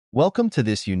Welcome to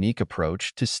this unique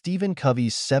approach to Stephen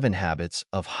Covey's 7 Habits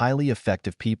of Highly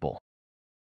Effective People.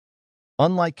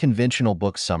 Unlike conventional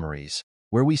book summaries,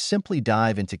 where we simply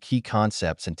dive into key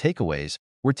concepts and takeaways,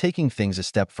 we're taking things a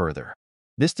step further.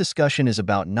 This discussion is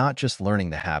about not just learning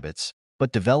the habits,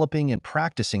 but developing and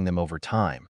practicing them over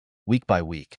time, week by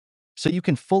week, so you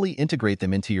can fully integrate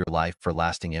them into your life for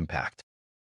lasting impact.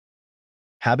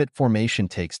 Habit formation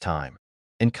takes time,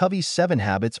 and Covey's 7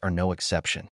 habits are no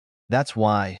exception. That's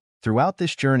why, throughout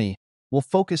this journey, we'll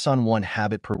focus on one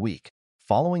habit per week,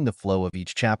 following the flow of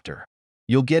each chapter.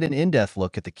 You'll get an in-depth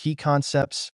look at the key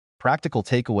concepts, practical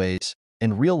takeaways,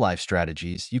 and real-life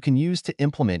strategies you can use to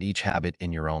implement each habit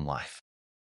in your own life.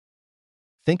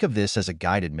 Think of this as a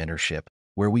guided mentorship,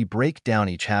 where we break down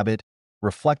each habit,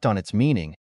 reflect on its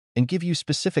meaning, and give you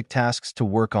specific tasks to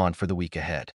work on for the week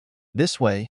ahead. This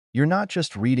way, you're not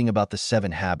just reading about the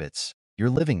 7 habits, you're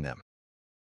living them.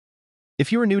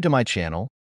 If you are new to my channel,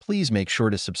 please make sure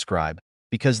to subscribe,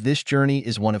 because this journey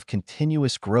is one of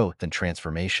continuous growth and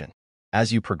transformation.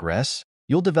 As you progress,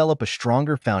 you'll develop a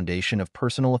stronger foundation of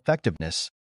personal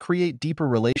effectiveness, create deeper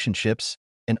relationships,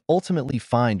 and ultimately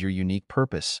find your unique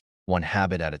purpose, one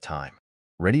habit at a time.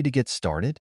 Ready to get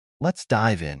started? Let's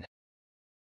dive in.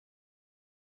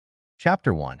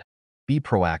 Chapter 1. Be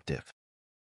proactive.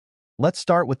 Let's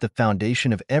start with the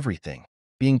foundation of everything,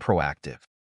 being proactive.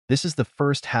 This is the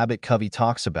first habit Covey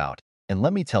talks about, and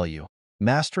let me tell you,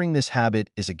 mastering this habit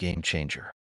is a game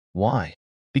changer. Why?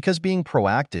 Because being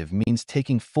proactive means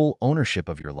taking full ownership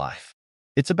of your life.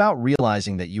 It's about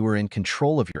realizing that you are in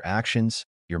control of your actions,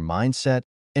 your mindset,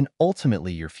 and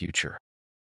ultimately your future.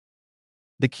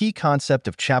 The key concept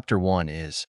of Chapter 1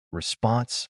 is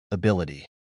responsibility.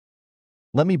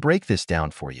 Let me break this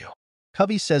down for you.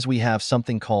 Covey says we have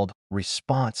something called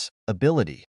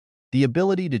responsibility, the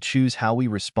ability to choose how we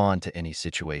respond to any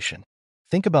situation.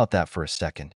 Think about that for a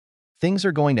second. Things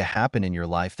are going to happen in your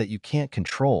life that you can't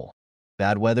control.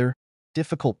 Bad weather,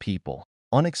 difficult people,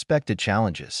 unexpected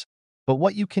challenges. But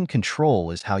what you can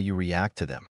control is how you react to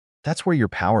them. That's where your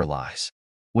power lies.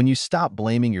 When you stop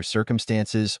blaming your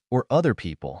circumstances or other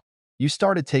people, you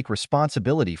start to take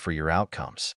responsibility for your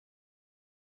outcomes.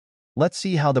 Let's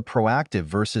see how the proactive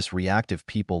versus reactive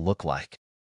people look like.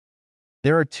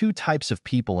 There are 2 types of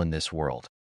people in this world,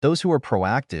 those who are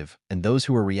proactive and those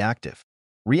who are reactive.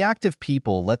 Reactive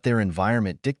people let their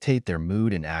environment dictate their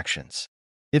mood and actions.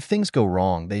 If things go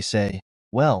wrong, they say,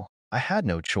 "Well, I had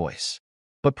no choice."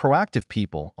 But proactive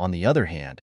people, on the other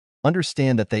hand,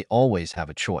 understand that they always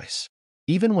have a choice.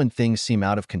 Even when things seem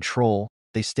out of control,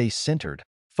 they stay centered,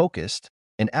 focused,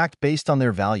 and act based on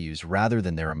their values rather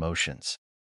than their emotions.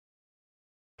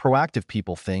 Proactive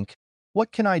people think,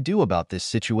 "What can I do about this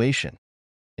situation?"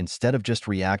 instead of just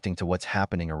reacting to what's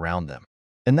happening around them.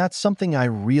 And that's something I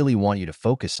really want you to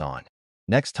focus on.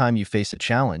 Next time you face a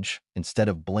challenge, instead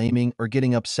of blaming or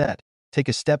getting upset, take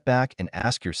a step back and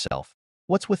ask yourself,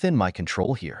 what's within my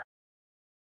control here?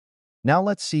 Now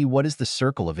let's see what is the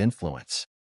circle of influence.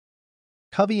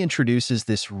 Covey introduces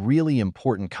this really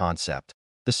important concept,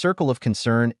 the circle of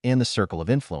concern and the circle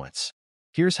of influence.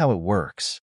 Here's how it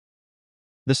works.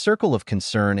 The circle of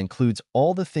concern includes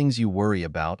all the things you worry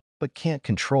about but can't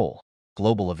control,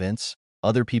 global events,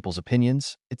 other people's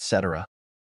opinions, etc.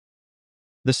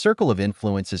 The circle of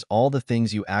influence is all the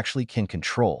things you actually can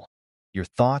control, your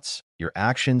thoughts, your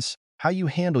actions, how you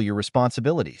handle your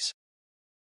responsibilities.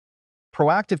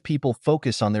 Proactive people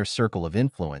focus on their circle of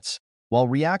influence, while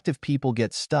reactive people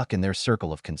get stuck in their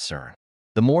circle of concern.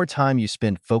 The more time you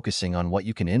spend focusing on what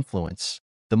you can influence,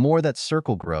 the more that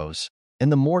circle grows,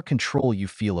 and the more control you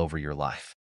feel over your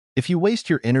life. If you waste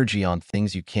your energy on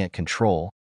things you can't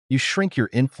control, you shrink your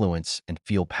influence and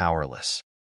feel powerless.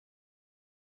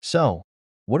 So,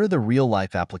 what are the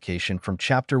real-life application from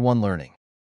Chapter 1 learning?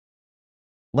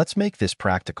 Let's make this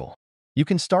practical. You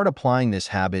can start applying this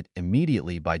habit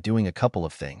immediately by doing a couple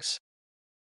of things.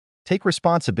 Take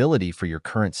responsibility for your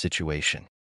current situation.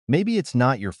 Maybe it's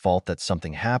not your fault that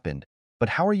something happened, but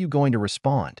how are you going to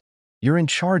respond? You're in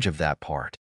charge of that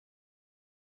part.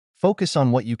 Focus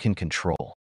on what you can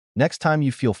control. Next time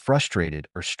you feel frustrated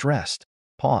or stressed,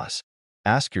 pause.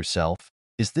 Ask yourself,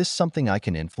 is this something I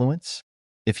can influence?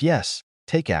 If yes,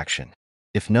 take action.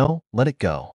 If no, let it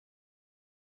go.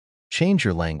 Change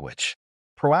your language.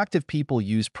 Proactive people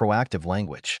use proactive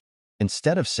language.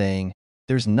 Instead of saying,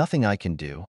 "There's nothing I can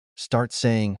do," start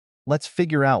saying, "Let's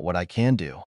figure out what I can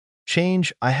do."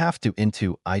 Change "I have to"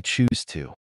 into "I choose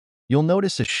to." You'll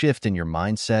notice a shift in your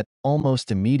mindset almost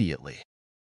immediately.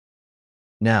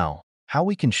 Now, how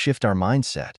we can shift our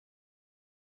mindset.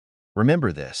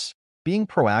 Remember this, being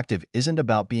proactive isn't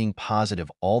about being positive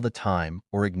all the time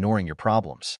or ignoring your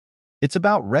problems. It's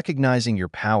about recognizing your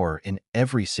power in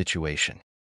every situation.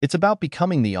 It's about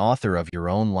becoming the author of your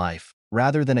own life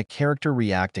rather than a character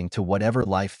reacting to whatever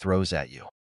life throws at you.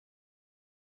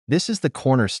 This is the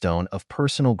cornerstone of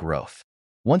personal growth.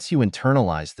 Once you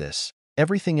internalize this,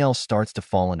 everything else starts to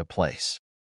fall into place.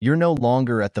 You're no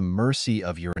longer at the mercy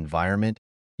of your environment.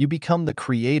 You become the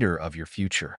creator of your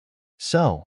future.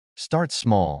 So, start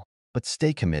small, but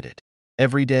stay committed.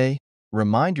 Every day,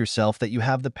 remind yourself that you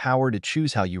have the power to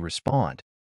choose how you respond,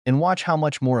 and watch how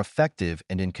much more effective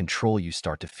and in control you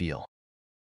start to feel.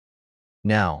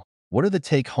 Now, what are the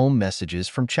take-home messages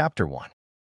from Chapter 1?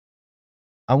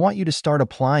 I want you to start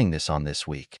applying this on this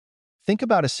week. Think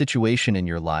about a situation in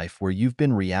your life where you've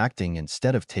been reacting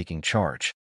instead of taking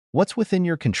charge. What's within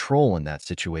your control in that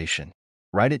situation?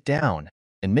 Write it down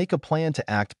and make a plan to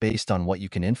act based on what you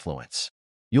can influence.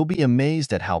 You'll be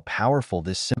amazed at how powerful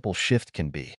this simple shift can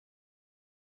be.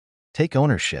 Take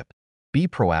ownership. Be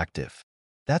proactive.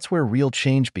 That's where real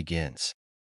change begins.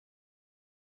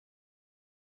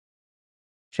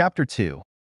 Chapter 2.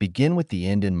 Begin with the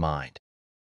end in mind.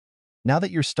 Now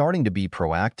that you're starting to be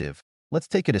proactive, let's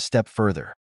take it a step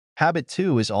further. Habit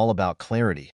 2 is all about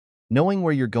clarity, knowing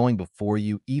where you're going before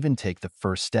you even take the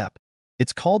first step.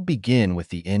 It's called begin with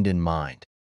the end in mind.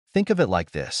 Think of it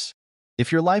like this.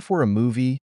 If your life were a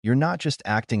movie, you're not just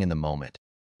acting in the moment.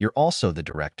 You're also the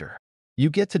director. You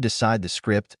get to decide the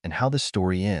script and how the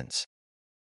story ends.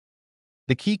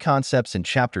 The key concepts in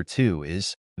Chapter 2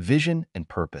 is vision and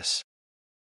purpose.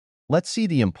 Let's see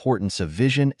the importance of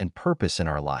vision and purpose in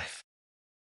our life.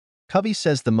 Covey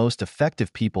says the most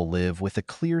effective people live with a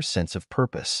clear sense of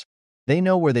purpose. They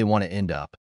know where they want to end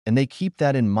up, and they keep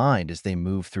that in mind as they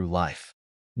move through life.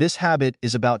 This habit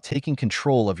is about taking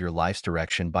control of your life's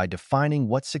direction by defining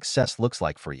what success looks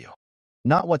like for you.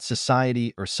 Not what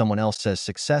society or someone else says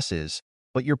success is,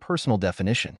 but your personal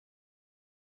definition.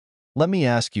 Let me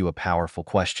ask you a powerful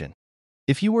question.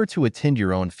 If you were to attend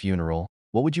your own funeral,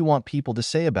 what would you want people to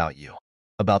say about you?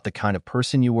 About the kind of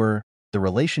person you were, the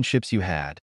relationships you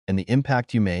had, and the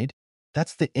impact you made?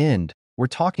 That's the end we're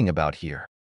talking about here.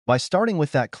 By starting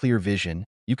with that clear vision,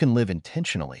 you can live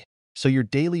intentionally, so your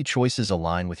daily choices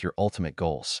align with your ultimate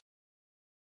goals.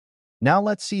 Now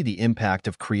let's see the impact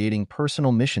of creating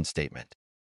personal mission statement.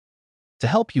 To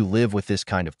help you live with this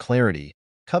kind of clarity,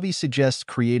 Covey suggests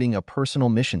creating a personal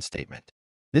mission statement.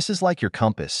 This is like your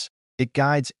compass. It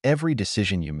guides every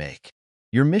decision you make.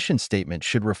 Your mission statement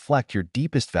should reflect your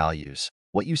deepest values,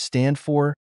 what you stand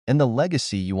for, and the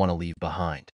legacy you want to leave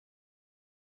behind.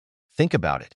 Think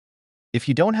about it. If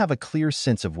you don't have a clear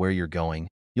sense of where you're going,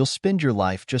 you'll spend your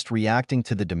life just reacting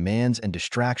to the demands and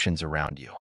distractions around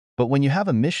you. But when you have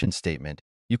a mission statement,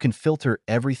 you can filter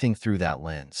everything through that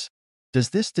lens. Does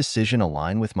this decision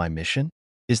align with my mission?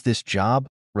 Is this job,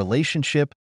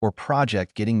 relationship, or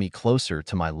project getting me closer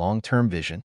to my long-term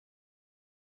vision?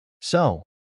 So,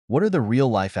 what are the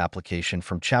real-life applications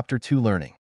from Chapter 2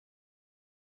 learning?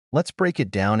 Let's break it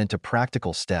down into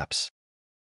practical steps.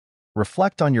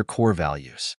 Reflect on your core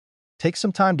values. Take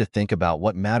some time to think about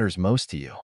what matters most to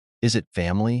you. Is it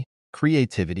family,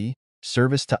 creativity,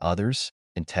 service to others,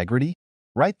 integrity?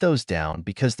 Write those down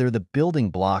because they're the building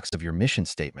blocks of your mission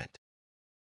statement.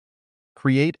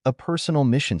 Create a personal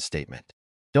mission statement.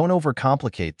 Don't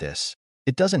overcomplicate this.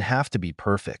 It doesn't have to be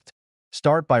perfect.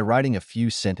 Start by writing a few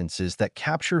sentences that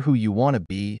capture who you want to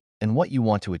be and what you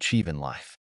want to achieve in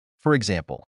life. For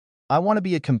example, I want to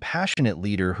be a compassionate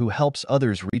leader who helps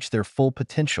others reach their full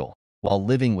potential while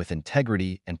living with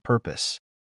integrity and purpose.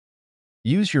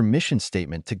 Use your mission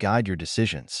statement to guide your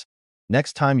decisions.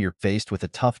 Next time you're faced with a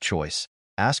tough choice,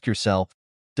 ask yourself,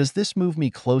 does this move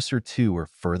me closer to or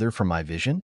further from my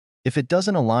vision? If it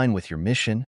doesn't align with your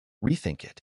mission, rethink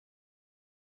it.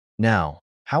 Now,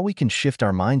 how we can shift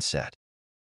our mindset.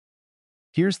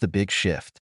 Here's the big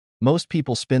shift. Most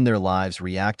people spend their lives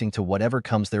reacting to whatever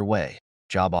comes their way.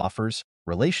 Job offers,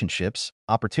 relationships,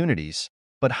 opportunities,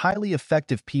 but highly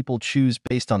effective people choose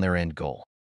based on their end goal.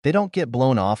 They don't get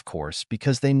blown off course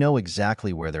because they know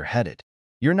exactly where they're headed.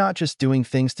 You're not just doing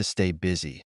things to stay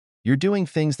busy. You're doing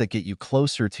things that get you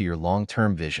closer to your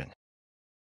long-term vision.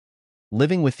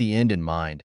 Living with the end in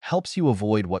mind helps you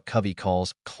avoid what Covey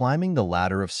calls climbing the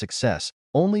ladder of success,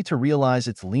 only to realize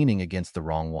it's leaning against the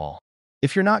wrong wall.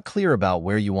 If you're not clear about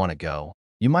where you want to go,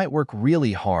 you might work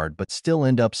really hard but still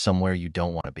end up somewhere you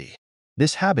don't want to be.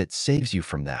 This habit saves you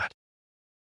from that.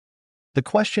 The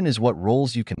question is what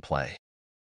roles you can play.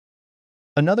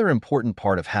 Another important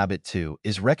part of Habit 2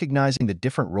 is recognizing the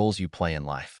different roles you play in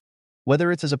life.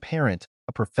 Whether it's as a parent,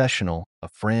 a professional, a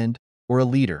friend, or a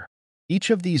leader, each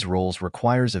of these roles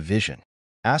requires a vision.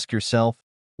 Ask yourself,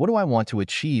 what do I want to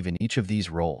achieve in each of these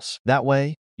roles? That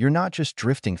way, you're not just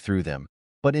drifting through them,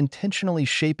 but intentionally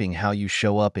shaping how you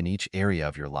show up in each area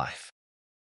of your life.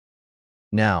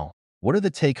 Now, what are the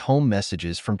take-home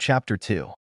messages from Chapter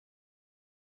 2?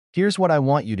 Here's what I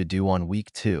want you to do on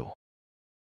week 2.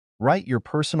 Write your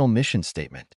personal mission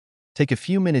statement. Take a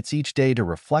few minutes each day to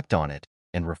reflect on it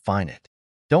and refine it.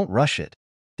 Don't rush it.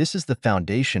 This is the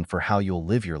foundation for how you'll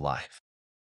live your life.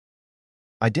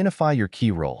 Identify your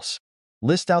key roles.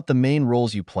 List out the main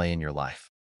roles you play in your life,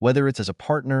 whether it's as a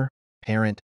partner,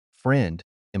 parent, friend,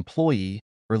 employee,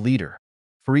 or leader.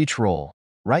 For each role,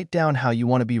 write down how you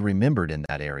want to be remembered in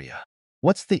that area.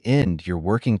 What's the end you're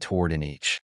working toward in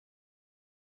each?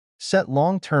 Set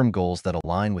long-term goals that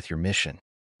align with your mission.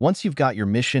 Once you've got your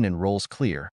mission and roles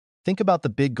clear, think about the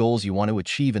big goals you want to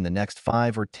achieve in the next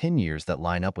 5 or 10 years that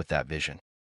line up with that vision.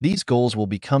 These goals will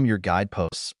become your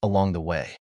guideposts along the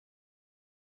way.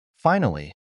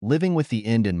 Finally, living with the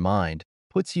end in mind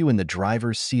puts you in the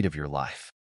driver's seat of your life.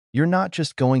 You're not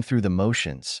just going through the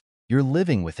motions, you're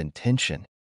living with intention.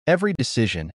 Every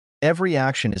decision, every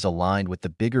action is aligned with the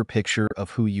bigger picture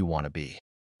of who you want to be.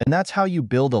 And that's how you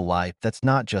build a life that's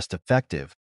not just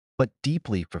effective, but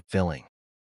deeply fulfilling.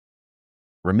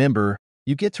 Remember,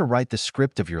 you get to write the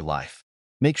script of your life.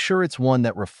 Make sure it's one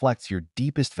that reflects your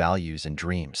deepest values and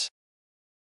dreams.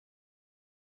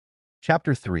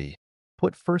 Chapter 3.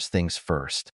 Put first things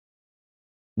first.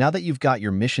 Now that you've got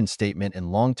your mission statement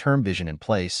and long-term vision in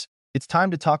place, it's time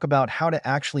to talk about how to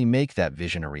actually make that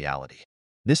vision a reality.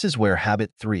 This is where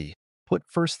habit 3, put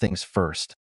first things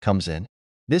first, comes in.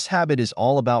 This habit is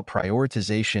all about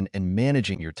prioritization and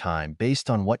managing your time based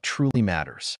on what truly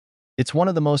matters. It's one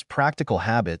of the most practical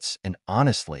habits, and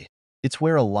honestly, it's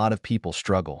where a lot of people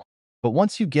struggle. But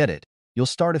once you get it, you'll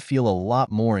start to feel a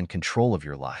lot more in control of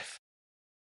your life.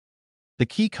 The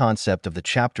key concept of the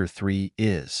Chapter 3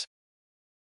 is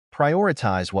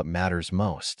prioritize what matters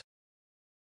most.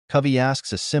 Covey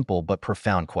asks a simple but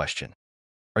profound question.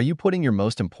 Are you putting your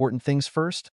most important things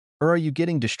first, or are you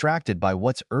getting distracted by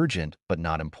what's urgent but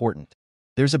not important?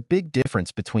 There's a big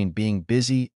difference between being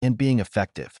busy and being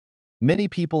effective. Many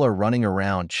people are running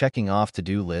around checking off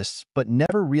to-do lists but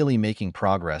never really making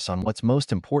progress on what's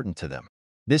most important to them.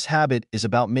 This habit is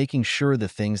about making sure the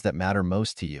things that matter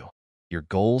most to you, your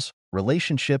goals,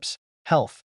 relationships,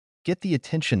 health, get the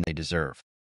attention they deserve.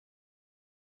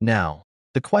 Now,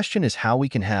 the question is how we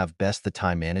can have best the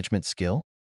time management skill?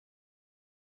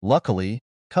 Luckily,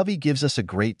 Covey gives us a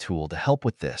great tool to help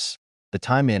with this, the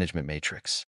time management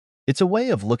matrix. It's a way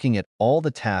of looking at all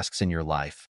the tasks in your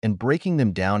life and breaking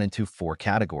them down into 4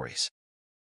 categories.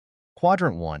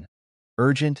 Quadrant 1,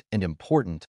 urgent and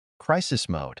important, crisis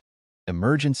mode,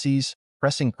 emergencies,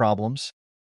 pressing problems.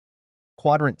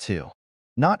 Quadrant 2,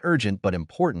 not urgent but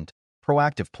important,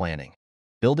 proactive planning,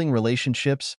 building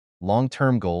relationships,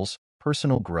 long-term goals,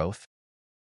 personal growth.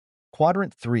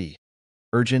 Quadrant 3,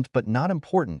 urgent but not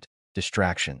important,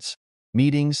 distractions,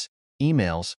 meetings,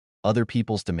 emails, other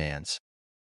people's demands.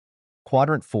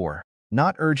 Quadrant 4,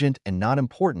 not urgent and not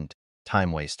important,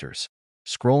 time wasters,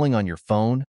 scrolling on your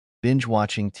phone,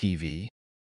 binge-watching TV.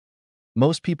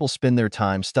 Most people spend their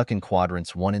time stuck in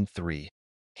quadrants 1 and 3,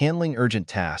 handling urgent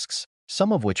tasks,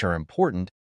 some of which are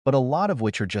important, but a lot of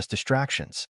which are just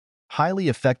distractions. Highly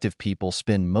effective people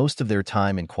spend most of their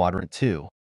time in quadrant 2,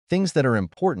 things that are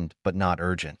important but not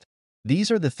urgent.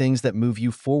 These are the things that move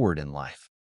you forward in life.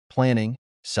 Planning,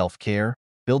 self-care,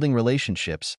 building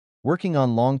relationships, working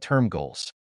on long-term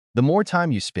goals. The more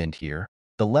time you spend here,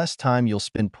 the less time you'll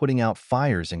spend putting out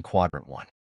fires in quadrant 1.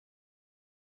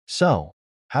 So,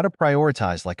 how to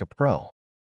prioritize like a pro?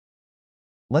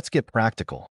 Let's get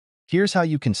practical. Here's how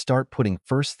you can start putting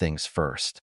first things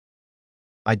first.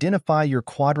 Identify your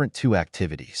quadrant 2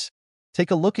 activities.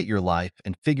 Take a look at your life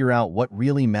and figure out what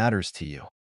really matters to you.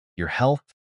 Your health,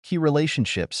 key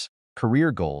relationships,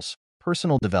 career goals,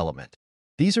 personal development.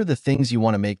 These are the things you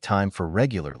want to make time for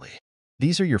regularly.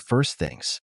 These are your first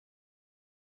things.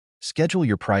 Schedule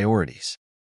your priorities.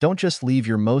 Don't just leave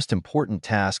your most important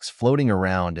tasks floating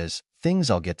around as things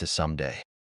I'll get to someday.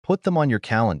 Put them on your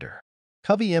calendar.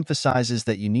 Covey emphasizes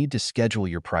that you need to schedule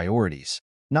your priorities,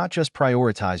 not just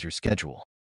prioritize your schedule.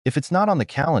 If it's not on the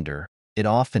calendar, it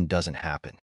often doesn't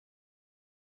happen.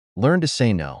 Learn to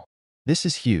say no. This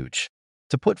is huge.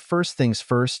 To put first things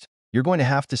first, you're going to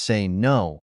have to say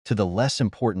no to the less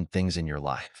important things in your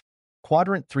life.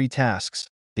 Quadrant 3 tasks,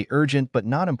 the urgent but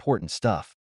not important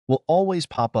stuff, will always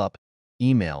pop up: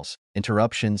 emails,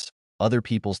 interruptions, other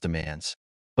people's demands.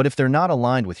 But if they're not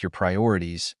aligned with your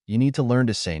priorities, you need to learn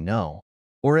to say no,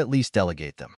 or at least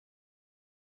delegate them.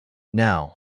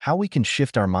 Now, how we can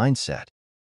shift our mindset.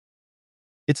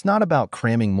 It's not about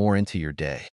cramming more into your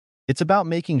day. It's about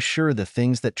making sure the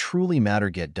things that truly matter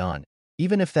get done,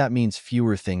 even if that means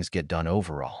fewer things get done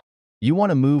overall. You want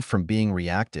to move from being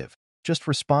reactive, just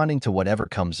responding to whatever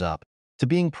comes up, to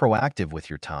being proactive with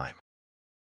your time.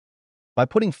 By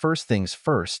putting first things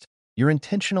first, you're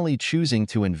intentionally choosing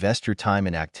to invest your time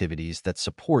in activities that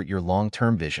support your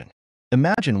long-term vision.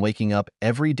 Imagine waking up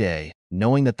every day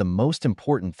knowing that the most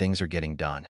important things are getting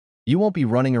done. You won't be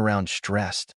running around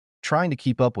stressed, trying to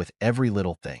keep up with every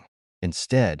little thing.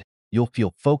 Instead, you'll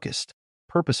feel focused,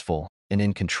 purposeful, and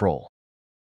in control.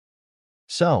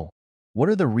 So, what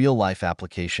are the real-life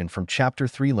applications from Chapter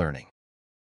 3 learning?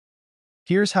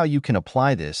 Here's how you can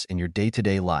apply this in your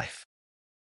day-to-day life.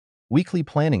 Weekly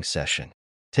planning session.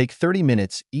 Take 30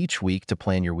 minutes each week to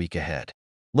plan your week ahead.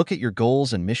 Look at your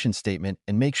goals and mission statement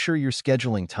and make sure you're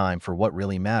scheduling time for what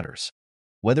really matters.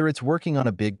 Whether it's working on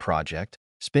a big project,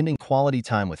 spending quality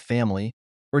time with family,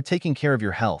 or taking care of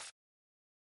your health.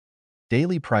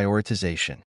 Daily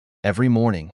prioritization. Every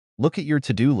morning, look at your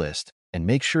to-do list and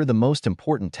make sure the most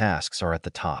important tasks are at the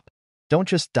top. Don't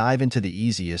just dive into the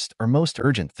easiest or most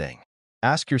urgent thing.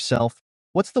 Ask yourself,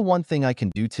 what's the one thing I can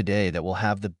do today that will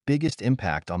have the biggest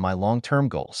impact on my long-term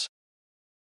goals?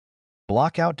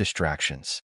 Block out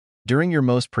distractions. During your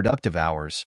most productive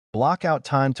hours, block out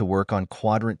time to work on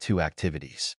Quadrant 2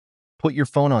 activities. Put your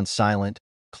phone on silent,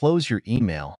 close your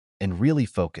email, and really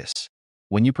focus.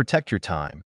 When you protect your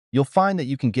time, you'll find that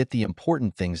you can get the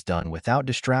important things done without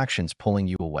distractions pulling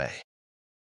you away.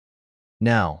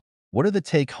 Now, what are the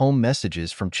take-home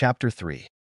messages from Chapter 3?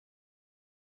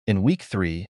 In Week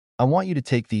 3, I want you to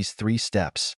take these 3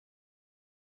 steps.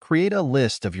 Create a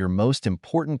list of your most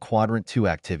important Quadrant 2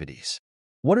 activities.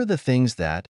 What are the things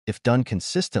that, if done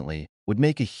consistently, would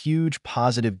make a huge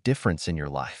positive difference in your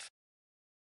life?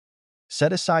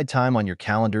 Set aside time on your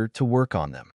calendar to work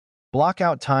on them. Block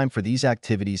out time for these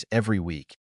activities every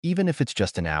week, even if it's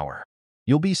just an hour.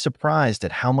 You'll be surprised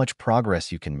at how much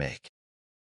progress you can make.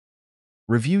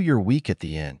 Review your week at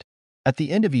the end. At the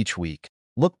end of each week,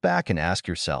 look back and ask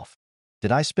yourself,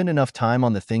 did I spend enough time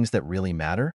on the things that really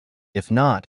matter? If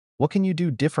not, what can you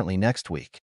do differently next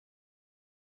week?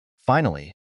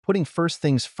 Finally, putting first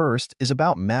things first is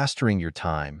about mastering your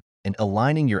time and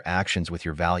aligning your actions with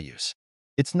your values.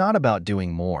 It's not about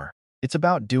doing more, it's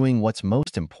about doing what's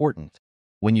most important.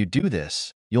 When you do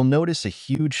this, you'll notice a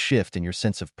huge shift in your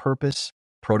sense of purpose,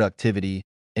 productivity,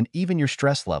 and even your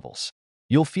stress levels.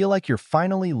 You'll feel like you're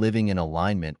finally living in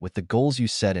alignment with the goals you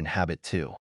set in Habit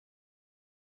 2.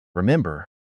 Remember,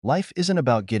 life isn't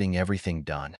about getting everything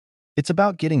done. It's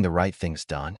about getting the right things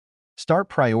done. Start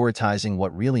prioritizing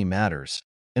what really matters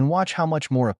and watch how much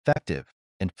more effective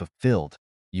and fulfilled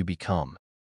you become.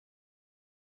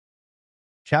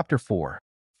 Chapter 4.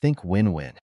 Think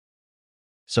win-win.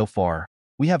 So far,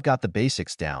 we have got the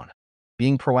basics down.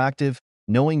 Being proactive,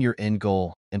 knowing your end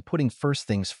goal, and putting first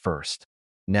things first.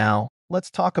 Now, let's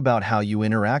talk about how you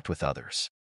interact with others.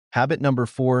 Habit number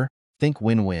 4, think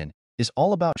win-win, is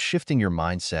all about shifting your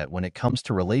mindset when it comes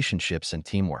to relationships and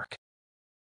teamwork.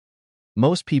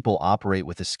 Most people operate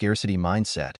with a scarcity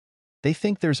mindset. They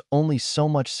think there's only so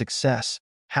much success,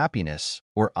 happiness,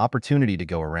 or opportunity to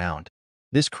go around.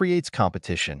 This creates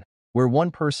competition, where one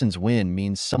person's win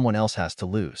means someone else has to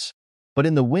lose. But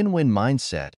in the win-win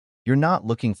mindset, you're not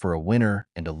looking for a winner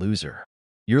and a loser.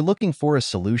 You're looking for a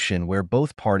solution where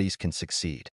both parties can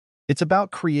succeed. It's about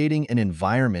creating an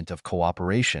environment of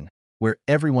cooperation where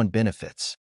everyone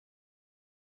benefits.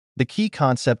 The key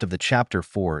concept of the Chapter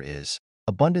 4 is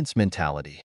abundance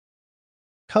mentality.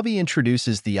 Covey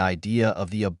introduces the idea of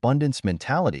the abundance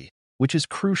mentality, which is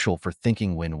crucial for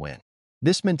thinking win-win.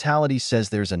 This mentality says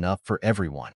there's enough for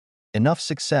everyone. Enough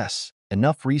success,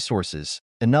 enough resources,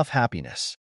 enough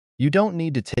happiness. You don't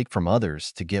need to take from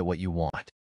others to get what you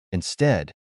want.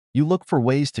 Instead, you look for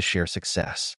ways to share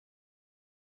success.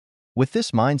 With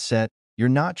this mindset, you're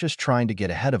not just trying to get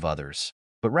ahead of others,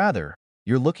 but rather,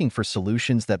 you're looking for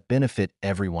solutions that benefit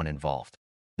everyone involved.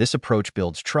 This approach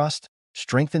builds trust,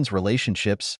 strengthens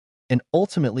relationships, and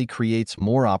ultimately creates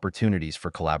more opportunities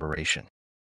for collaboration.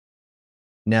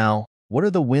 Now, what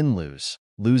are the win-lose,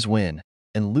 lose-win,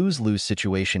 and lose-lose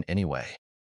situation anyway?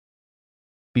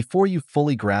 Before you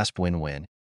fully grasp win-win,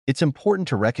 it's important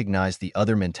to recognize the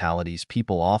other mentalities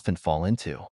people often fall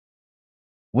into.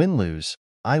 Win-lose,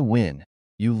 I win,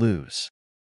 you lose.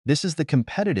 This is the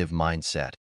competitive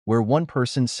mindset, where one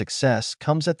person's success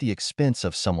comes at the expense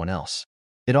of someone else.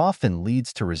 It often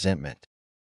leads to resentment.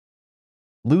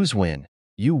 Lose-win,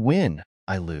 you win,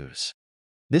 I lose.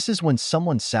 This is when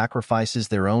someone sacrifices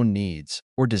their own needs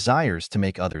or desires to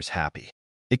make others happy.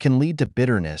 It can lead to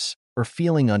bitterness or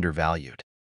feeling undervalued.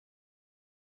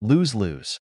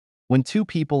 Lose-lose. when two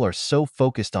people are so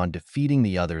focused on defeating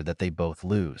the other that they both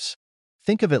lose.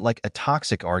 Think of it like a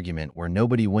toxic argument where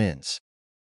nobody wins.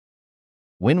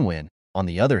 Win-win, on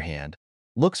the other hand,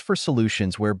 looks for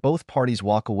solutions where both parties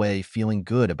walk away feeling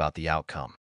good about the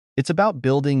outcome. It's about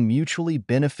building mutually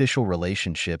beneficial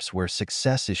relationships where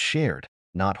success is shared,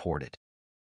 not hoarded.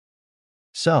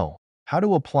 So, how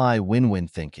to apply win-win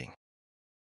thinking?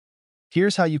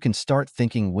 Here's how you can start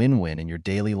thinking win-win in your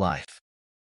daily life.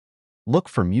 Look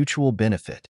for mutual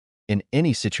benefit in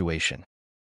any situation,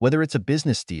 whether it's a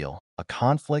business deal, a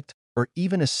conflict, or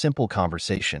even a simple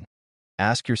conversation.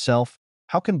 Ask yourself,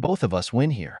 how can both of us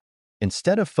win here?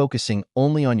 Instead of focusing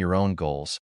only on your own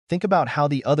goals, think about how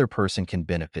the other person can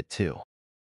benefit too.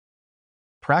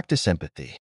 Practice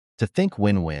empathy. To think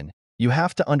win-win, you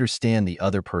have to understand the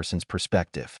other person's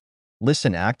perspective.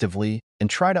 Listen actively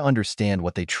and try to understand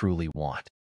what they truly want.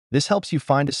 This helps you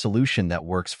find a solution that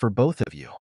works for both of you.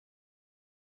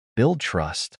 Build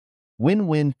trust.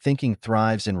 Win-win thinking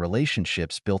thrives in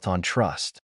relationships built on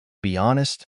trust. Be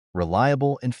honest,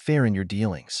 reliable, and fair in your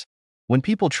dealings. When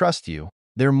people trust you,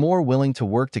 they're more willing to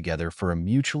work together for a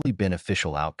mutually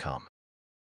beneficial outcome.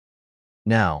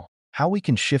 Now, how we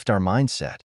can shift our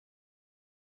mindset.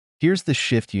 Here's the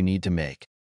shift you need to make.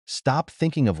 Stop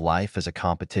thinking of life as a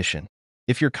competition.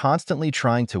 If you're constantly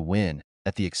trying to win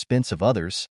at the expense of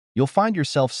others, you'll find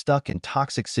yourself stuck in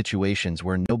toxic situations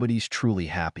where nobody's truly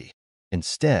happy.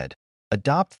 Instead,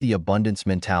 adopt the abundance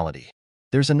mentality.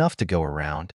 There's enough to go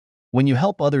around. When you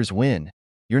help others win,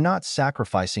 you're not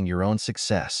sacrificing your own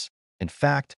success. In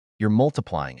fact, you're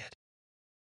multiplying it.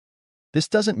 This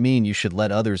doesn't mean you should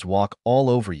let others walk all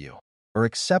over you or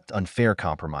accept unfair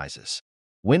compromises.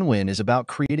 Win-win is about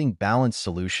creating balanced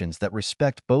solutions that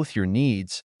respect both your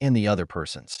needs and the other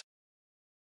person's.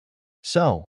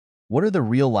 So, what are the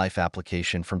real-life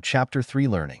application from Chapter 3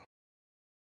 learning?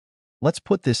 Let's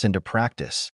put this into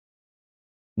practice.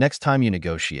 Next time you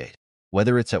negotiate,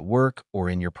 whether it's at work or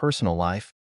in your personal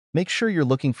life, make sure you're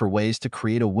looking for ways to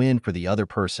create a win for the other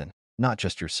person, not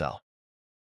just yourself.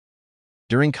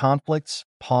 During conflicts,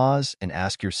 pause and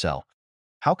ask yourself,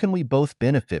 how can we both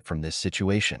benefit from this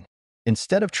situation?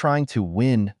 Instead of trying to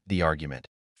win the argument,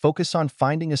 focus on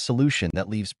finding a solution that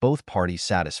leaves both parties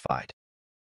satisfied.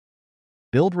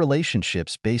 Build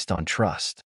relationships based on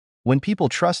trust. When people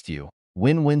trust you,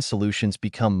 win-win solutions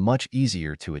become much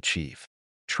easier to achieve.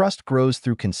 Trust grows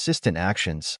through consistent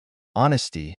actions,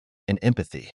 honesty, and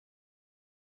empathy.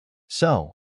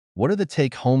 So, what are the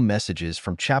take-home messages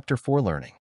from Chapter 4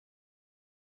 learning?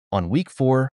 On week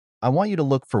 4, I want you to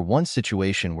look for one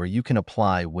situation where you can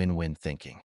apply win-win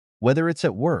thinking. Whether it's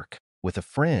at work, with a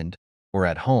friend, or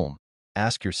at home,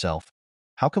 ask yourself,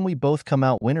 how can we both come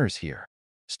out winners here?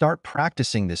 Start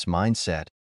practicing this mindset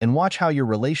and watch how your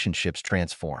relationships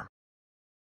transform.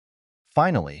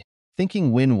 Finally,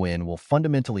 thinking win-win will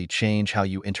fundamentally change how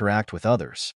you interact with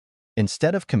others.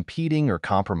 Instead of competing or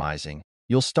compromising,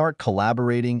 you'll start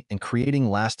collaborating and creating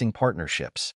lasting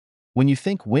partnerships. When you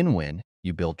think win-win,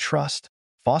 you build trust,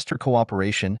 foster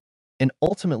cooperation, and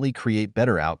ultimately create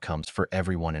better outcomes for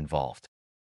everyone involved.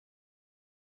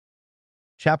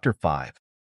 Chapter 5.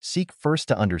 Seek first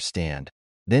to understand,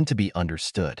 then to be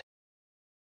understood.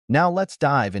 Now let's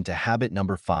dive into habit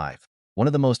number 5, one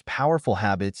of the most powerful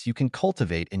habits you can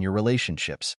cultivate in your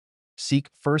relationships. Seek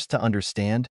first to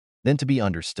understand, then to be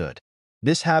understood.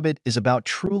 This habit is about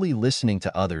truly listening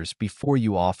to others before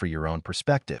you offer your own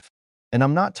perspective. And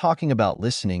I'm not talking about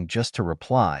listening just to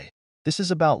reply. This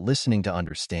is about listening to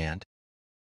understand.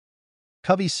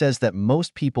 Covey says that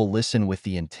most people listen with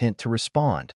the intent to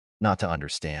respond, not to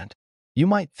understand. You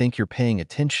might think you're paying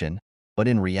attention, but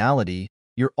in reality,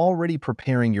 you're already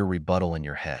preparing your rebuttal in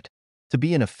your head. To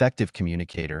be an effective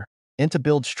communicator and to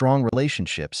build strong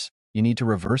relationships, you need to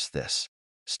reverse this.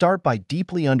 Start by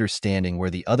deeply understanding where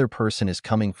the other person is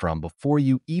coming from before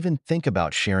you even think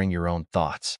about sharing your own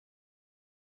thoughts.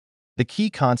 The key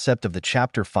concept of the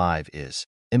Chapter 5 is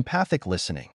empathic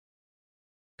listening.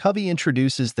 Covey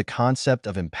introduces the concept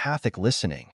of empathic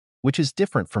listening, which is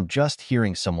different from just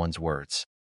hearing someone's words.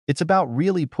 It's about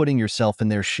really putting yourself in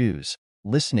their shoes,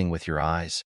 listening with your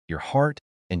eyes, your heart,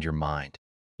 and your mind.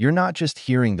 You're not just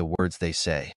hearing the words they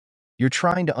say. You're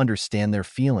trying to understand their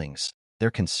feelings,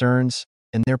 their concerns,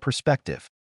 and their perspective.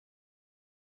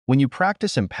 When you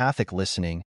practice empathic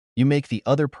listening, you make the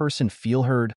other person feel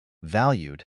heard,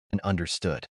 valued, and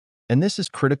understood. And this is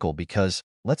critical because,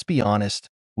 let's be honest,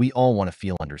 we all want to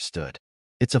feel understood.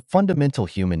 It's a fundamental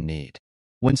human need.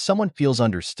 When someone feels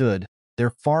understood, they're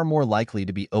far more likely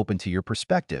to be open to your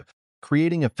perspective,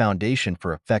 creating a foundation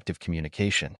for effective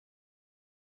communication.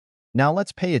 Now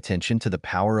let's pay attention to the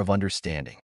power of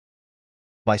understanding.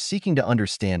 By seeking to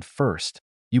understand first,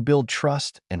 you build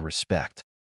trust and respect.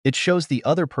 It shows the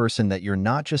other person that you're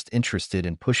not just interested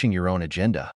in pushing your own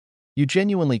agenda. You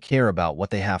genuinely care about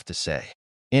what they have to say.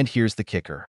 And here's the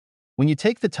kicker. When you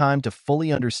take the time to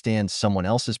fully understand someone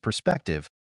else's perspective,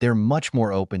 they're much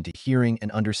more open to hearing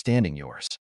and understanding yours.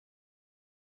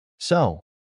 So,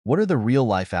 what are the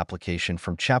real-life applications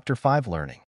from Chapter 5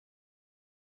 learning?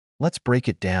 Let's break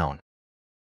it down.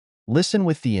 Listen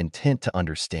with the intent to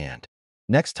understand.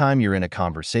 Next time you're in a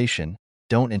conversation,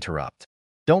 don't interrupt.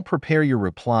 Don't prepare your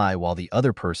reply while the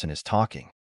other person is talking.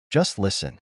 Just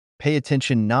listen. Pay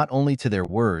attention not only to their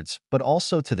words, but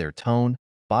also to their tone,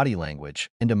 body language,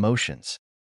 and emotions.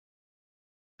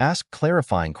 Ask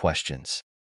clarifying questions.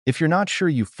 If you're not sure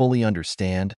you fully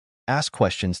understand, ask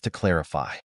questions to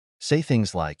clarify. Say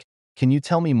things like, "Can you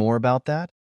tell me more about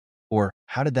that?" Or,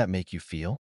 "How did that make you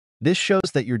feel?" This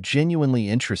shows that you're genuinely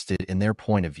interested in their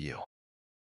point of view.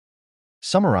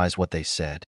 Summarize what they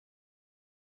said.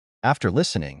 After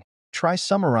listening, try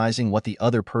summarizing what the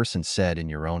other person said in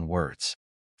your own words.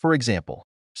 For example,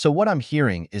 "So what I'm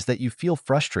hearing is that you feel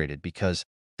frustrated because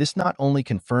this not only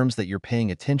confirms that you're paying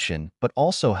attention, but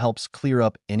also helps clear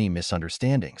up any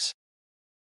misunderstandings."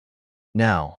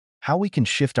 Now, how we can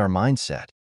shift our mindset.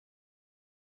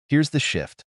 Here's the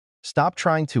shift. Stop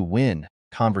trying to win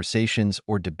conversations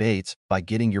or debates by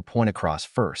getting your point across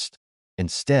first.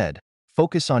 Instead,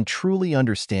 focus on truly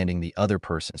understanding the other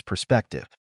person's perspective.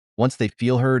 Once they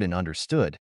feel heard and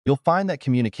understood, you'll find that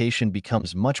communication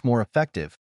becomes much more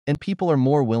effective and people are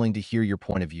more willing to hear your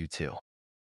point of view too.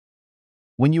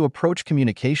 When you approach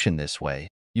communication this way,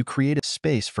 you create a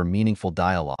space for meaningful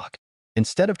dialogue.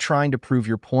 Instead of trying to prove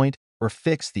your point or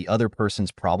fix the other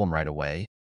person's problem right away,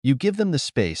 you give them the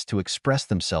space to express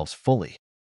themselves fully.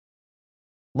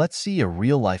 Let's see a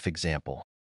real-life example.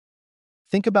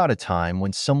 Think about a time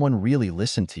when someone really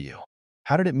listened to you.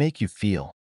 How did it make you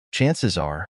feel? Chances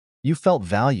are, you felt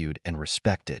valued and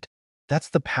respected. That's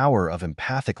the power of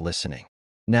empathic listening.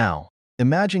 Now,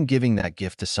 imagine giving that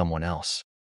gift to someone else.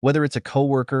 Whether it's a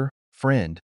coworker,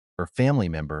 friend, or family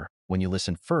member, when you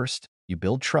listen first, you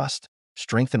build trust,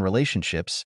 strengthen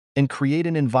relationships, and create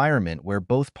an environment where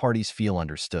both parties feel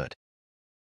understood.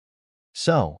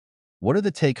 So, what are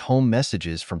the take-home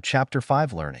messages from Chapter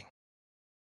 5 learning?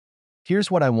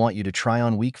 Here's what I want you to try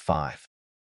on week 5.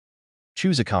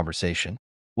 Choose a conversation,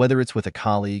 whether it's with a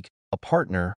colleague, a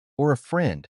partner, or a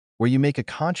friend, where you make a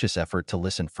conscious effort to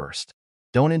listen first.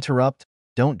 Don't interrupt,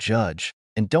 don't judge,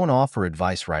 and don't offer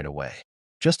advice right away.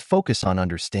 Just focus on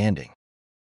understanding.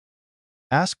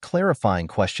 Ask clarifying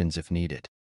questions if needed.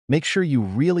 Make sure you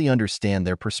really understand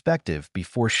their perspective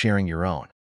before sharing your own.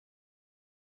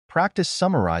 Practice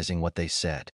summarizing what they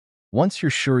said. Once you're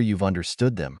sure you've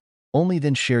understood them, only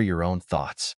then share your own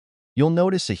thoughts. You'll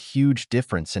notice a huge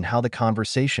difference in how the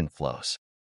conversation flows.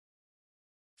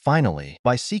 Finally,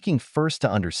 by seeking first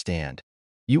to understand,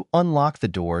 you unlock the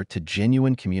door to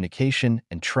genuine communication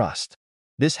and trust.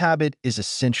 This habit is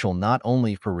essential not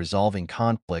only for resolving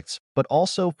conflicts, but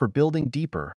also for building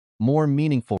deeper, more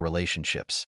meaningful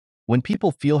relationships. When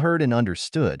people feel heard and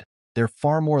understood, they're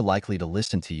far more likely to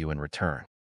listen to you in return.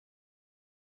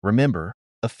 Remember,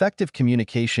 effective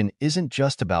communication isn't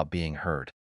just about being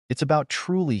heard. It's about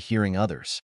truly hearing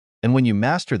others. And when you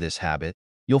master this habit,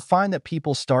 you'll find that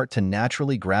people start to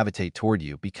naturally gravitate toward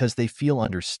you because they feel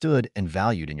understood and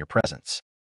valued in your presence.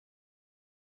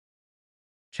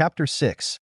 Chapter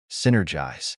 6.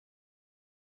 Synergize.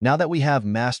 Now that we have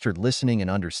mastered listening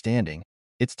and understanding,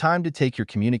 it's time to take your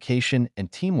communication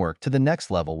and teamwork to the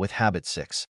next level with Habit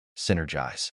 6.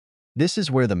 Synergize. This is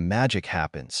where the magic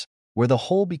happens, where the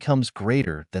whole becomes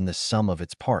greater than the sum of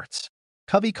its parts.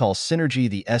 Covey calls synergy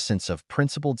the essence of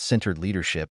principled-centered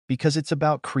leadership because it's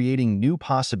about creating new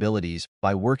possibilities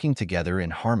by working together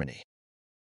in harmony.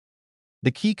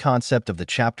 The key concept of the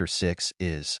Chapter 6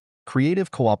 is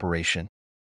creative cooperation.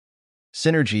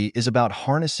 Synergy is about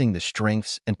harnessing the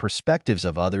strengths and perspectives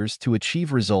of others to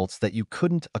achieve results that you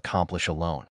couldn't accomplish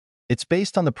alone. It's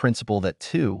based on the principle that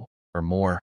two, or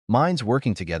more, minds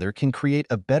working together can create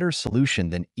a better solution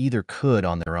than either could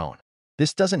on their own.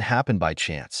 This doesn't happen by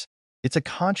chance. It's a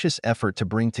conscious effort to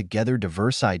bring together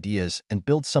diverse ideas and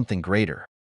build something greater.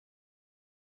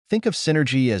 Think of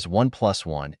synergy as 1 plus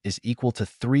 1 is equal to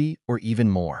 3 or even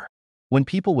more. When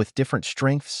people with different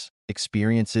strengths,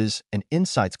 experiences, and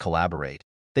insights collaborate,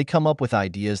 they come up with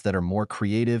ideas that are more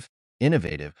creative,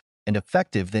 innovative, and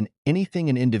effective than anything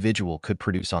an individual could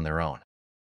produce on their own.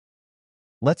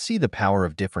 Let's see the power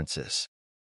of differences.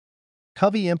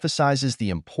 Covey emphasizes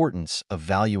the importance of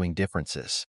valuing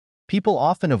differences. People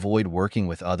often avoid working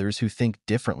with others who think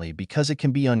differently because it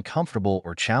can be uncomfortable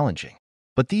or challenging.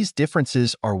 But these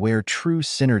differences are where true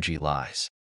synergy lies.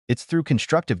 It's through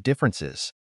constructive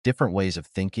differences, different ways of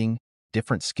thinking,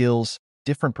 different skills,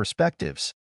 different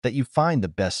perspectives, that you find the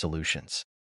best solutions.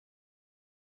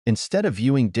 Instead of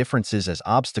viewing differences as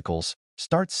obstacles,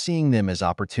 start seeing them as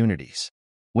opportunities.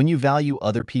 When you value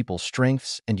other people's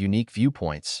strengths and unique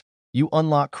viewpoints, you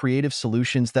unlock creative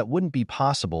solutions that wouldn't be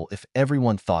possible if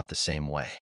everyone thought the same way.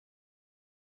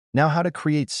 Now, how to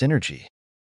create synergy.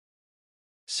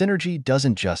 Synergy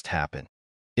doesn't just happen.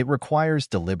 It requires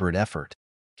deliberate effort.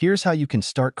 Here's how you can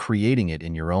start creating it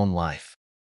in your own life.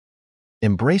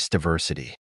 Embrace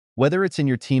diversity. Whether it's in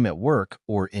your team at work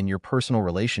or in your personal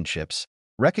relationships,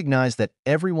 recognize that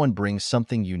everyone brings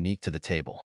something unique to the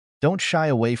table. Don't shy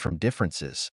away from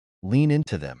differences. Lean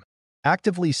into them.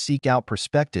 Actively seek out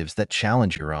perspectives that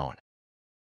challenge your own.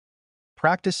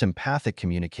 Practice empathic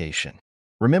communication.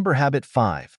 Remember habit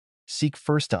 5. Seek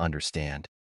first to understand.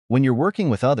 When you're working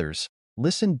with others,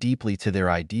 listen deeply to their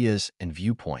ideas and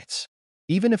viewpoints.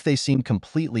 Even if they seem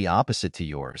completely opposite to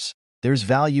yours, there's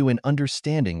value in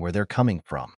understanding where they're coming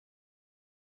from.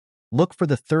 Look for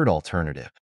the third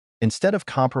alternative. Instead of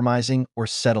compromising or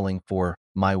settling for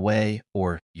my way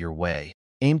or your way,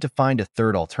 aim to find a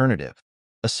third alternative,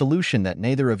 a solution that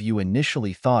neither of you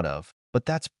initially thought of, but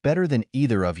that's better than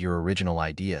either of your original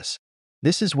ideas.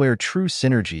 This is where true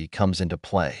synergy comes into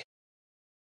play.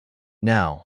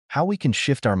 Now, how we can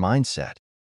shift our mindset.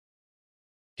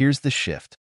 Here's the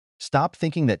shift. Stop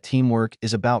thinking that teamwork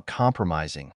is about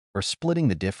compromising or splitting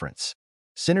the difference.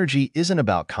 Synergy isn't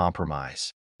about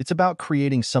compromise. It's about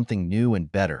creating something new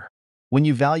and better. When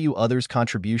you value others'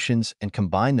 contributions and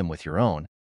combine them with your own,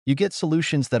 you get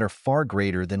solutions that are far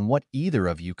greater than what either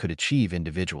of you could achieve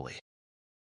individually.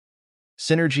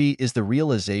 Synergy is the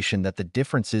realization that the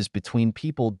differences between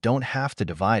people don't have to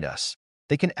divide us.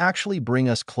 They can actually bring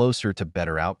us closer to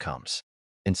better outcomes.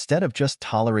 Instead of just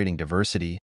tolerating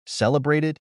diversity, celebrate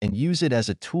it and use it as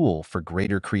a tool for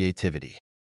greater creativity.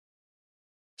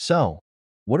 So,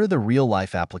 what are the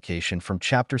real-life applications from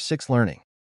Chapter 6 learning?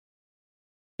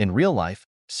 In real life,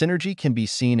 synergy can be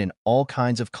seen in all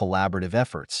kinds of collaborative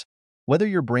efforts. Whether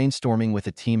you're brainstorming with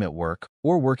a team at work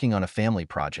or working on a family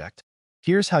project,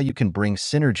 here's how you can bring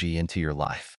synergy into your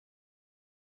life.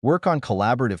 Work on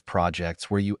collaborative projects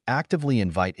where you actively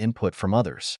invite input from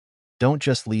others. Don't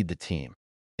just lead the team.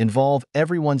 Involve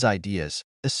everyone's ideas,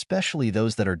 especially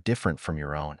those that are different from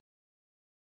your own.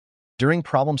 During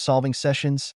problem-solving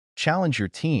sessions, challenge your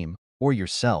team or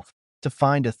yourself to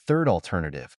find a third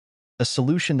alternative, a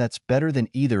solution that's better than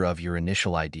either of your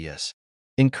initial ideas.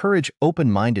 Encourage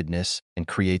open-mindedness and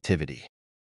creativity.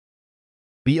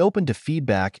 Be open to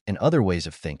feedback and other ways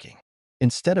of thinking.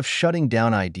 Instead of shutting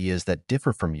down ideas that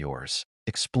differ from yours,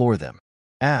 explore them.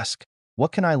 Ask,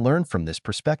 what can I learn from this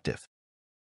perspective?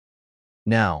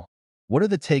 Now, what are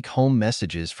the take-home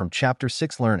messages from Chapter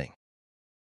 6 learning?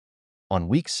 On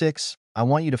week 6, I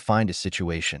want you to find a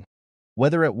situation,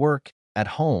 whether at work, at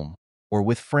home, or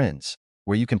with friends,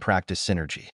 where you can practice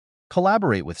synergy.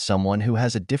 Collaborate with someone who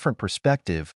has a different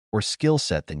perspective or skill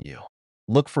set than you.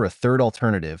 Look for a third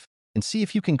alternative and see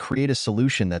if you can create a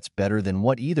solution that's better than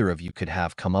what either of you could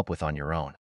have come up with on your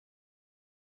own.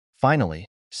 Finally,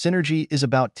 synergy is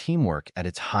about teamwork at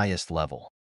its highest level.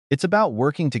 It's about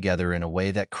working together in a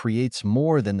way that creates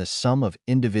more than the sum of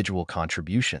individual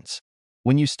contributions.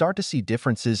 When you start to see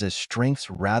differences as strengths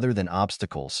rather than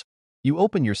obstacles, you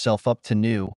open yourself up to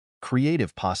new,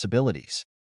 creative possibilities.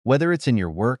 Whether it's in your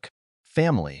work,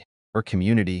 family, or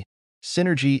community,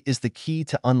 synergy is the key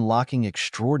to unlocking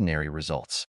extraordinary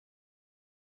results.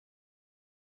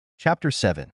 Chapter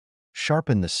 7.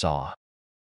 Sharpen the saw.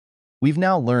 We've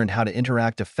now learned how to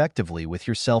interact effectively with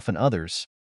yourself and others,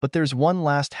 but there's one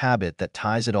last habit that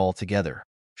ties it all together: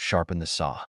 sharpen the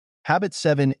saw. Habit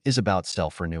 7 is about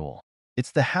self-renewal.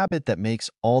 It's the habit that makes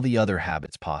all the other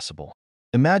habits possible.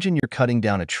 Imagine you're cutting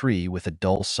down a tree with a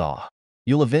dull saw.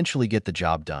 You'll eventually get the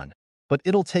job done, but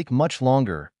it'll take much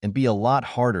longer and be a lot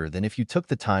harder than if you took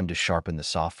the time to sharpen the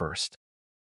saw first.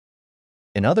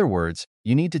 In other words,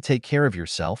 you need to take care of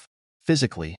yourself,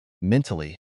 physically,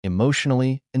 mentally,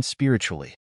 emotionally, and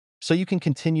spiritually, so you can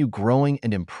continue growing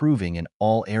and improving in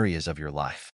all areas of your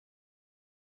life.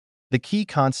 The key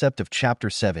concept of Chapter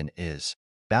 7 is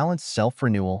balanced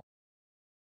self-renewal.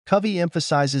 Covey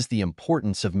emphasizes the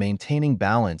importance of maintaining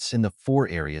balance in the 4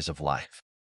 areas of life: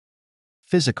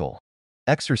 physical,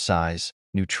 exercise,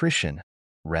 nutrition,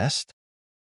 rest;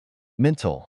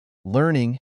 mental,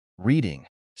 learning, reading,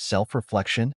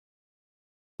 self-reflection;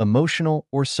 emotional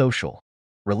or social,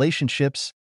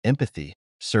 relationships, empathy,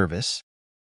 service;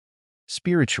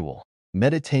 spiritual,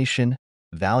 meditation,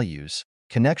 values,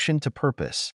 connection to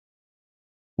purpose.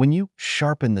 When you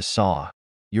sharpen the saw,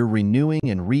 you're renewing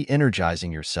and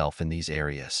re-energizing yourself in these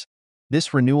areas.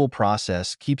 This renewal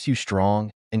process keeps you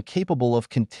strong and capable of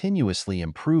continuously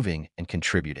improving and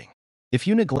contributing. If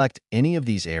you neglect any of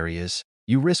these areas,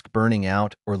 you risk burning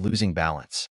out or losing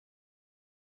balance.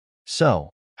 So,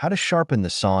 how to sharpen the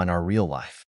saw in our real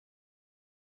life?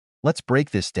 Let's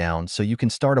break this down so you can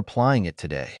start applying it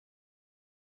today.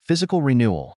 Physical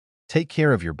renewal. Take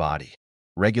care of your body.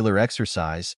 Regular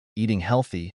exercise, eating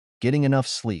healthy, getting enough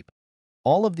sleep.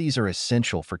 All of these are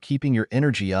essential for keeping your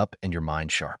energy up and your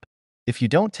mind sharp. If you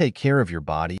don't take care of your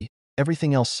body,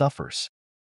 everything else suffers.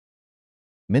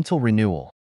 Mental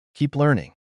renewal. Keep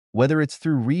learning. Whether it's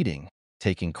through reading,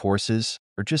 taking courses,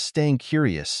 or just staying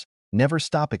curious, never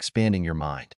stop expanding your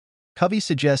mind. Covey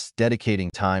suggests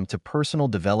dedicating time to personal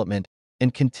development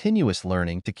and continuous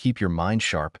learning to keep your mind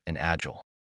sharp and agile.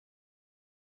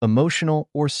 Emotional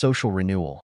or social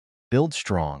renewal. Build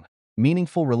strong,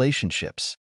 meaningful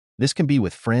relationships. This can be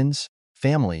with friends,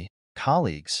 family,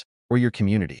 colleagues, or your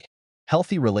community.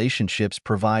 Healthy relationships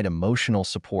provide emotional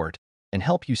support and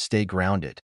help you stay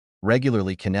grounded.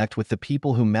 Regularly connect with the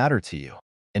people who matter to you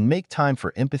and make time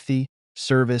for empathy,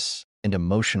 service, and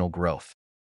emotional growth.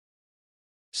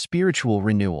 Spiritual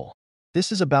renewal.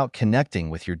 This is about connecting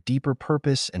with your deeper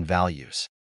purpose and values.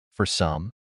 For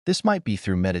some, this might be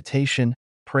through meditation,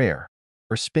 prayer,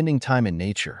 or spending time in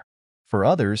nature. For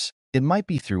others, it might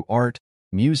be through art,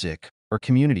 music, or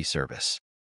community service.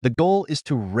 The goal is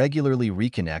to regularly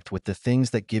reconnect with the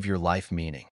things that give your life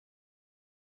meaning.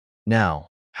 Now,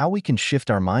 how we can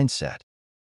shift our mindset.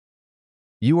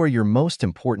 You are your most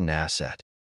important asset.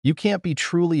 You can't be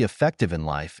truly effective in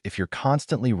life if you're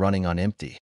constantly running on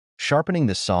empty. Sharpening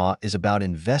the saw is about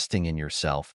investing in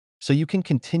yourself so you can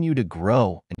continue to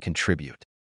grow and contribute.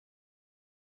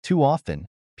 Too often,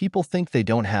 people think they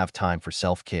don't have time for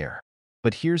self-care.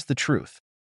 But here's the truth.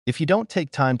 If you don't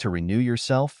take time to renew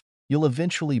yourself, you'll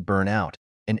eventually burn out,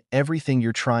 and everything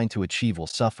you're trying to achieve will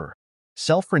suffer.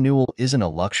 Self-renewal isn't a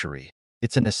luxury,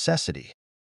 it's a necessity.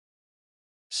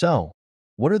 So,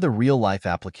 what are the real-life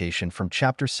applications from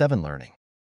Chapter 7 learning?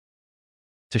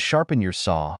 To sharpen your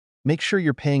saw, make sure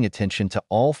you're paying attention to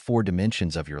all 4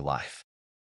 dimensions of your life.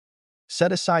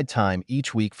 Set aside time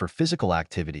each week for physical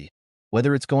activity,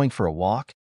 whether it's going for a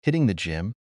walk, hitting the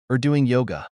gym, or doing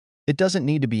yoga. It doesn't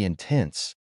need to be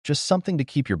intense, just something to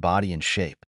keep your body in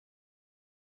shape.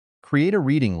 Create a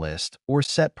reading list or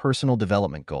set personal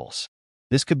development goals.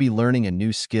 This could be learning a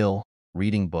new skill,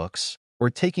 reading books, or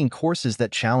taking courses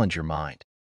that challenge your mind.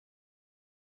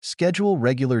 Schedule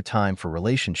regular time for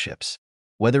relationships.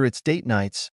 Whether it's date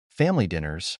nights, family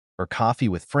dinners, or coffee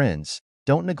with friends,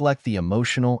 don't neglect the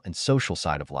emotional and social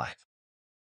side of life.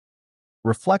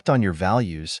 Reflect on your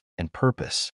values and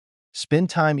purpose. Spend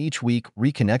time each week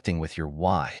reconnecting with your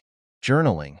why.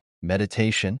 Journaling,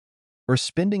 meditation, or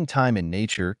spending time in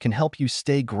nature can help you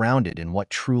stay grounded in what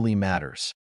truly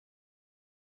matters.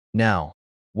 Now,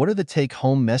 what are the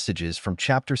take-home messages from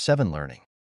Chapter 7 learning?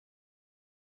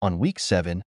 On week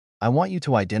 7, I want you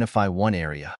to identify one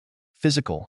area,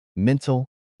 physical, mental,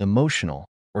 emotional,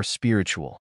 or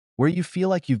spiritual, where you feel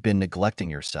like you've been neglecting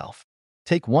yourself.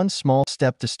 Take one small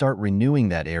step to start renewing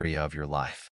that area of your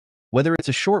life. Whether it's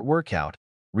a short workout,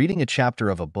 reading a chapter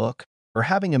of a book, or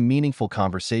having a meaningful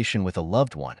conversation with a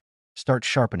loved one, start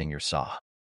sharpening your saw.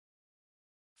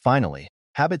 Finally,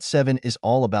 Habit 7 is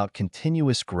all about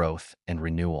continuous growth and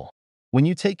renewal. When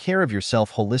you take care of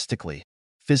yourself holistically,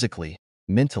 physically,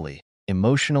 mentally,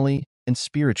 emotionally, and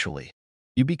spiritually,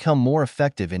 you become more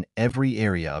effective in every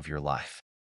area of your life.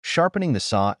 Sharpening the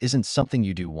saw isn't something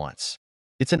you do once.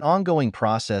 It's an ongoing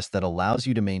process that allows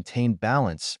you to maintain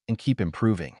balance and keep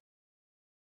improving.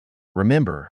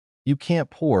 Remember, you can't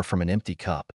pour from an empty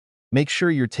cup. Make sure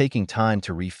you're taking time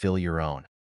to refill your own,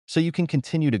 so you can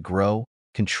continue to grow,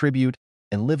 contribute,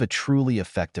 and live a truly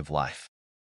effective life.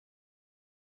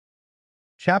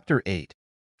 Chapter 8.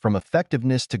 From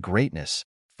Effectiveness to Greatness,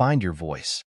 Find Your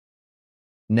Voice.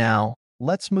 Now,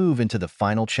 let's move into the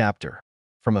final chapter,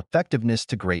 From Effectiveness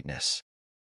to Greatness.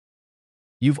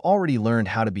 You've already learned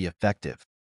how to be effective.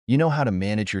 You know how to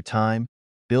manage your time,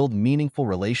 build meaningful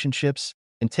relationships,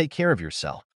 and take care of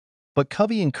yourself. But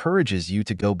Covey encourages you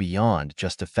to go beyond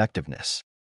just effectiveness.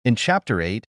 In Chapter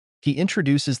 8, he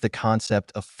introduces the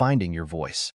concept of finding your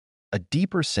voice, a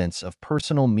deeper sense of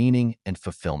personal meaning and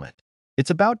fulfillment. It's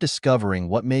about discovering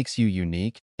what makes you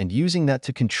unique and using that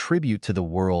to contribute to the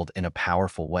world in a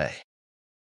powerful way.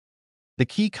 The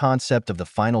key concept of the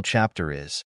final chapter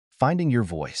is finding your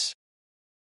voice.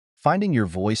 Finding your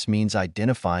voice means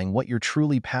identifying what you're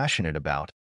truly passionate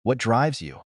about, what drives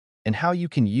you, and how you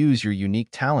can use your unique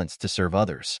talents to serve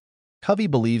others. Covey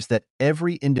believes that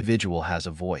every individual has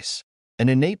a voice, an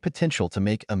innate potential to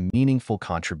make a meaningful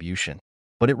contribution,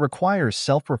 but it requires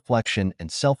self-reflection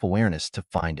and self-awareness to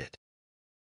find it.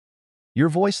 Your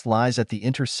voice lies at the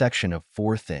intersection of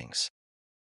four things: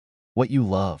 what you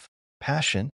love,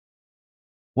 passion;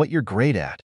 what you're great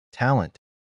at, talent;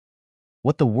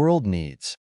 what the world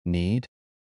needs, need;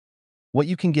 what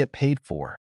you can get paid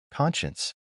for,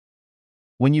 conscience.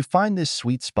 When you find this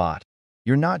sweet spot,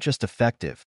 you're not just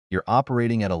effective, you're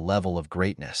operating at a level of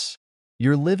greatness.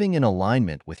 You're living in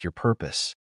alignment with your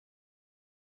purpose.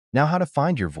 Now, how to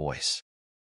find your voice.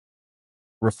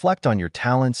 Reflect on your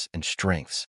talents and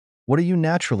strengths. What are you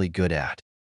naturally good at?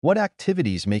 What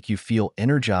activities make you feel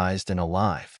energized and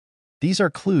alive? These are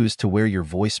clues to where your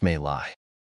voice may lie.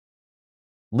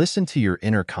 Listen to your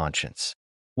inner conscience.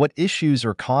 What issues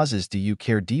or causes do you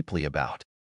care deeply about?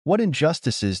 What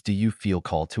injustices do you feel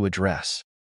called to address?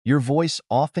 Your voice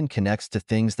often connects to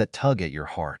things that tug at your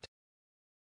heart.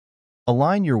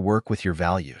 Align your work with your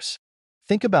values.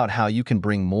 Think about how you can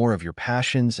bring more of your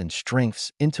passions and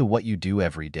strengths into what you do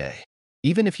every day.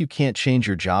 Even if you can't change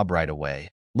your job right away,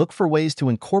 look for ways to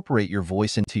incorporate your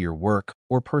voice into your work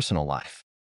or personal life.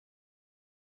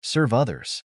 Serve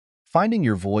others. Finding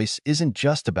your voice isn't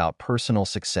just about personal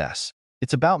success.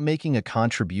 It's about making a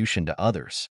contribution to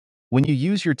others. When you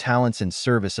use your talents in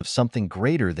service of something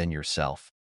greater than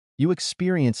yourself, you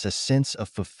experience a sense of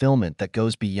fulfillment that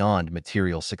goes beyond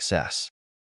material success.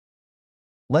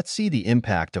 Let's see the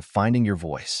impact of finding your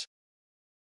voice.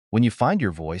 When you find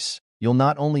your voice, you'll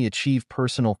not only achieve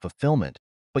personal fulfillment,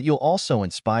 but you'll also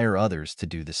inspire others to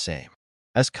do the same.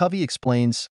 As Covey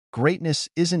explains, greatness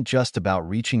isn't just about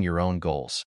reaching your own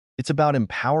goals. It's about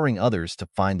empowering others to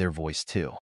find their voice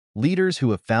too. Leaders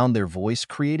who have found their voice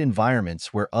create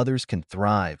environments where others can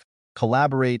thrive,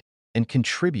 collaborate, and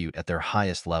contribute at their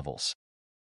highest levels.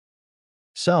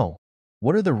 So,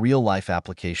 what are the real-life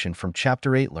applications from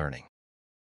Chapter 8 Learning?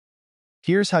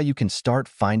 Here's how you can start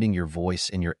finding your voice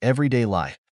in your everyday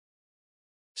life.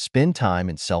 Spend time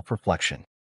in self-reflection.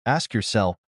 Ask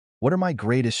yourself, what are my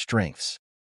greatest strengths?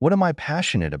 What am I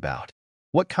passionate about?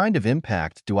 What kind of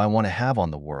impact do I want to have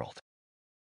on the world?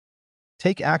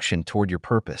 Take action toward your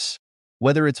purpose.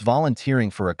 Whether it's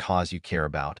volunteering for a cause you care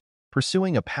about,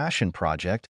 pursuing a passion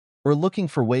project, or looking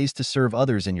for ways to serve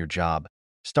others in your job,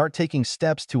 start taking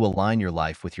steps to align your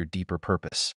life with your deeper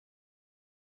purpose.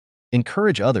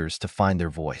 Encourage others to find their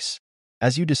voice.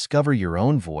 As you discover your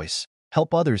own voice,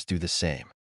 help others do the same.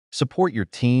 Support your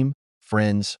team,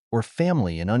 friends, or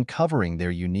family in uncovering their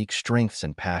unique strengths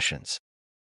and passions.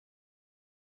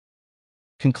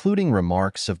 Concluding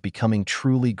remarks of becoming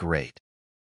truly great.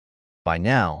 By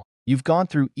now, you've gone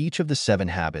through each of the 7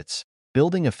 habits,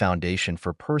 building a foundation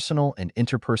for personal and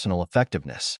interpersonal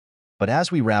effectiveness. But as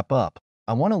we wrap up,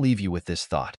 I want to leave you with this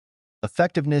thought.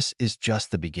 Effectiveness is just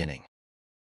the beginning.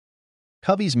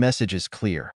 Covey's message is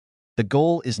clear. The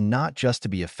goal is not just to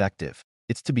be effective,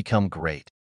 it's to become great.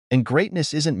 And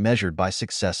greatness isn't measured by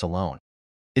success alone.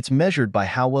 It's measured by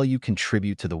how well you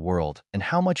contribute to the world and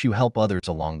how much you help others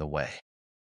along the way.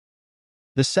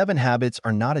 The 7 habits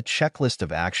are not a checklist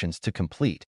of actions to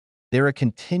complete. They're a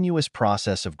continuous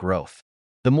process of growth.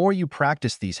 The more you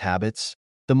practice these habits,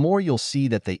 the more you'll see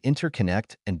that they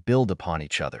interconnect and build upon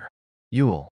each other.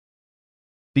 You'll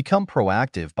become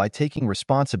proactive by taking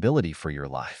responsibility for your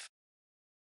life.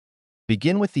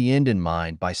 Begin with the end in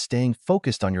mind by staying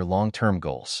focused on your long-term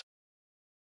goals.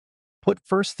 Put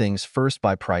first things first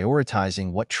by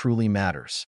prioritizing what truly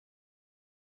matters.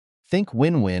 Think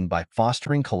win-win by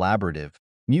fostering collaborative,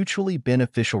 mutually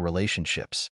beneficial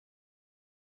relationships.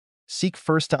 Seek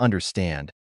first to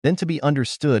understand, then to be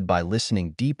understood by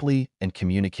listening deeply and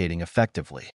communicating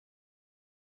effectively.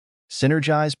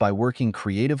 Synergize by working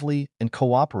creatively and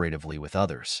cooperatively with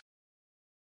others.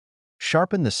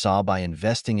 Sharpen the saw by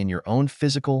investing in your own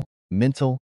physical,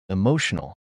 mental,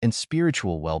 emotional, and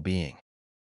spiritual well-being.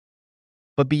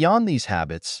 But beyond these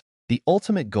habits, the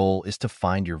ultimate goal is to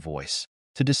find your voice,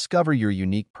 to discover your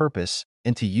unique purpose,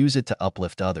 and to use it to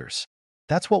uplift others.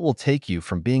 That's what will take you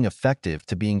from being effective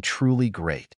to being truly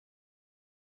great.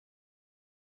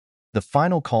 The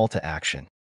final call to action.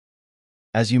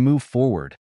 As you move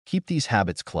forward, keep these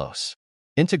habits close.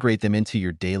 Integrate them into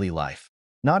your daily life,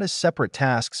 not as separate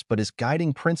tasks, but as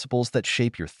guiding principles that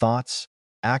shape your thoughts,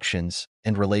 actions,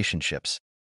 and relationships.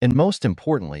 And most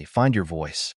importantly, find your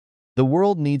voice. The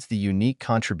world needs the unique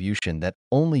contribution that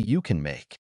only you can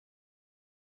make.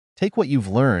 Take what you've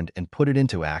learned and put it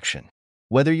into action.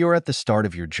 Whether you're at the start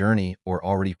of your journey or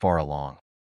already far along,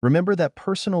 remember that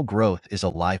personal growth is a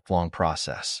lifelong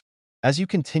process. As you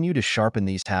continue to sharpen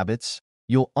these habits,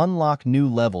 you'll unlock new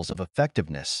levels of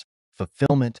effectiveness,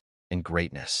 fulfillment, and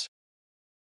greatness.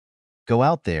 Go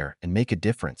out there and make a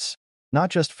difference, not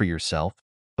just for yourself,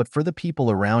 but for the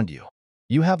people around you.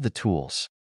 You have the tools.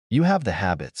 You have the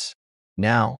habits.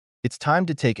 Now, it's time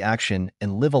to take action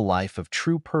and live a life of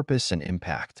true purpose and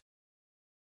impact.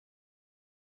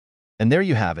 And there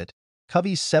you have it.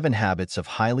 Covey's 7 Habits of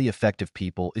Highly Effective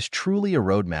People is truly a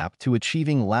roadmap to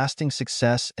achieving lasting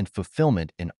success and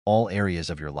fulfillment in all areas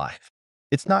of your life.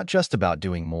 It's not just about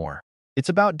doing more. It's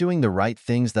about doing the right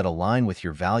things that align with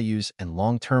your values and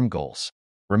long-term goals.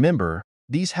 Remember,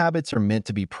 these habits are meant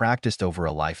to be practiced over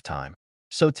a lifetime,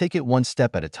 so take it one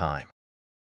step at a time.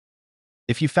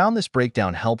 If you found this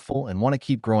breakdown helpful and want to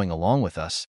keep growing along with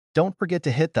us, don't forget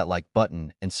to hit that like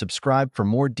button and subscribe for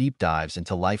more deep dives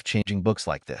into life-changing books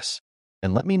like this.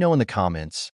 And let me know in the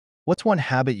comments, what's one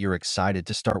habit you're excited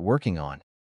to start working on?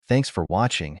 Thanks for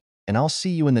watching, and I'll see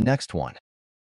you in the next one.